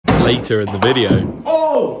later in the video.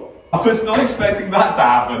 Oh! I was not expecting that to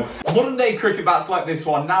happen. Modern day cricket bats like this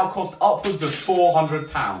one now cost upwards of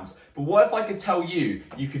 £400. But what if I could tell you,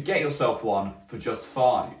 you could get yourself one for just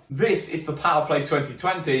 £5? This is the Powerplay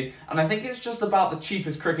 2020, and I think it's just about the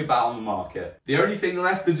cheapest cricket bat on the market. The only thing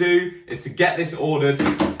left to do is to get this ordered,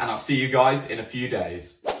 and I'll see you guys in a few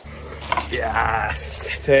days. Yes,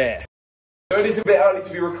 it's here. So it is a bit early to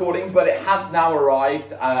be recording, but it has now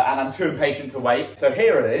arrived, and I'm too impatient to wait. So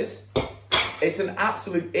here it is. It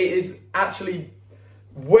is actually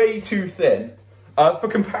way too thin. For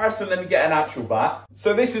comparison, let me get an actual bat.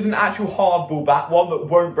 So this is an actual hardball bat, one that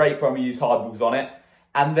won't break when we use hardballs on it.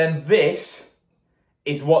 And then this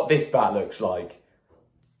is what this bat looks like.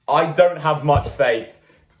 I don't have much faith,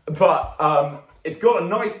 but it's got a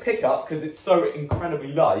nice pickup because it's so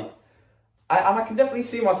incredibly light. And I can definitely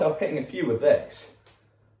see myself hitting a few with this.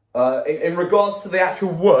 In regards to the actual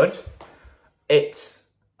wood, it's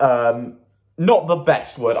not the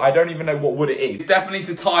best wood. I don't even know what wood it is. It's definitely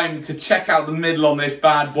time to check out the middle on this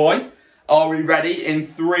bad boy. Are we ready? In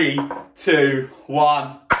 3, 2,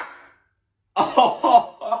 1.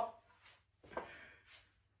 Oh,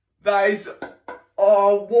 that is,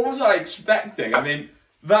 oh, what was I expecting? I mean,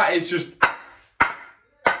 that is just,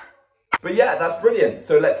 but yeah, that's brilliant.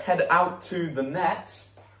 So let's head out to the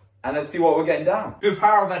nets and let's see what we're getting down. With the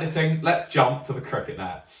power of editing, let's jump to the cricket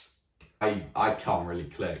nets. I can't really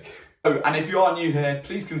click. Oh, and if you are new here,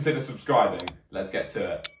 please consider subscribing. Let's get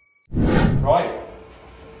to it. Right,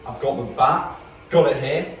 I've got the bat, got it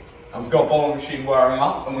here, and we've got bowling machine wearing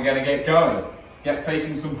up, and we're gonna get going. Get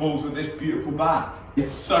facing some balls with this beautiful bat.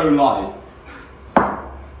 It's so light.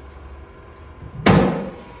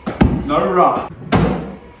 No run.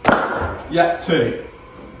 Yep, 2.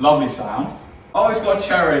 Lovely sound. Oh, it's got a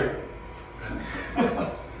cherry.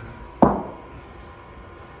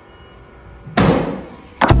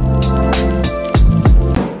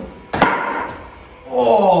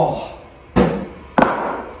 Oh,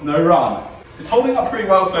 no run. It's holding up pretty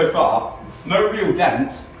well so far. No real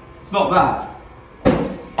dents. It's not bad.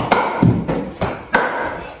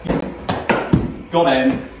 Got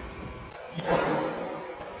in.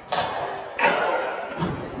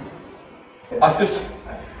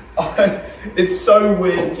 It's so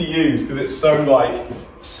weird to use because it's so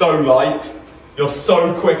light. You're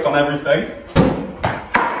so quick on everything.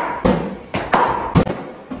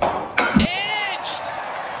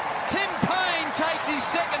 His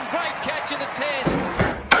second great catch of the test.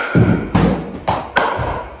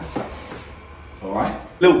 It's all right.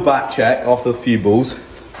 Little bat check after the few balls.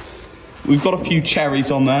 We've got a few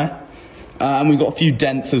cherries on there, and we've got a few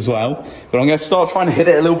dents as well. But I'm going to start trying to hit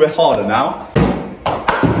it a little bit harder now.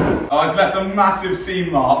 Oh, it's left a massive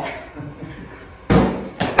seam mark.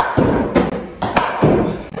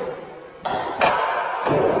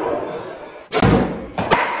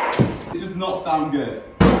 It does not sound good.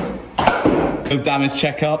 Damage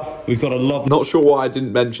checkup. We've got a lot. Not sure why I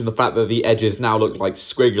didn't mention the fact that the edges now look like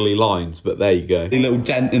squiggly lines, but there you go. A little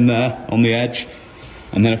dent in there on the edge,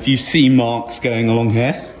 and then a few seam marks going along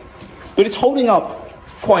here. But it's holding up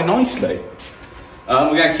quite nicely.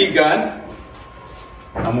 We're going to keep going,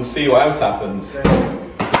 and we'll see what else happens.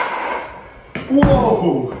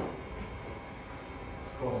 Whoa!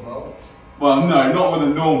 Well, no, not with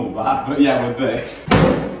a normal bat, but yeah, with this.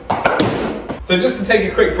 So just to take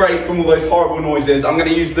a quick break from all those horrible noises, I'm going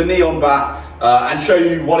to use the neon bat and show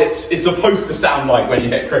you what it's supposed to sound like when you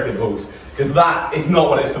hit cricket balls. Because that is not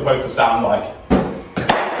what it's supposed to sound like.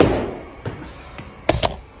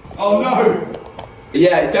 Oh no!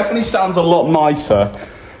 Yeah, it definitely sounds a lot nicer.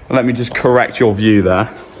 Let me just correct your view there.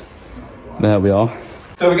 There we are.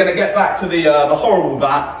 So we're going to get back to the horrible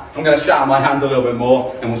bat. I'm going to shout my hands a little bit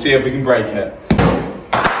more and we'll see if we can break it.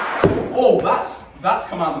 Oh, that's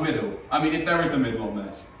come out the middle. I mean, if there is a middle on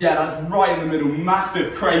this. Yeah, that's right in the middle.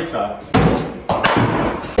 Massive crater.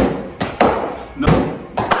 No.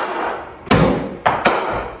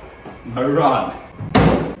 No run.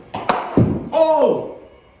 Oh!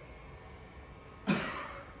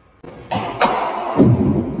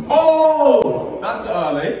 Oh! That's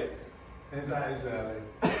early. That is early.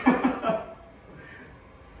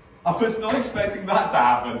 I was not expecting that to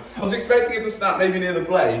happen. I was expecting it to snap maybe near the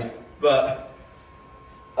blade, but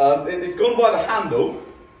it's gone by the handle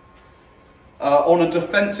on a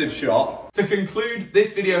defensive shot. To conclude,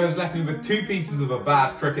 this video has left me with 2 pieces of a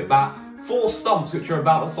bad cricket bat, 4 stumps which are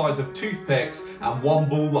about the size of toothpicks, and 1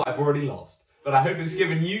 ball that I've already lost. But I hope it's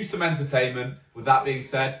given you some entertainment. With that being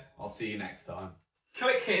said, I'll see you next time.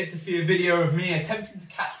 Click here to see a video of me attempting to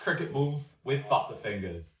catch cricket balls with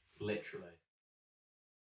butterfingers. Literally.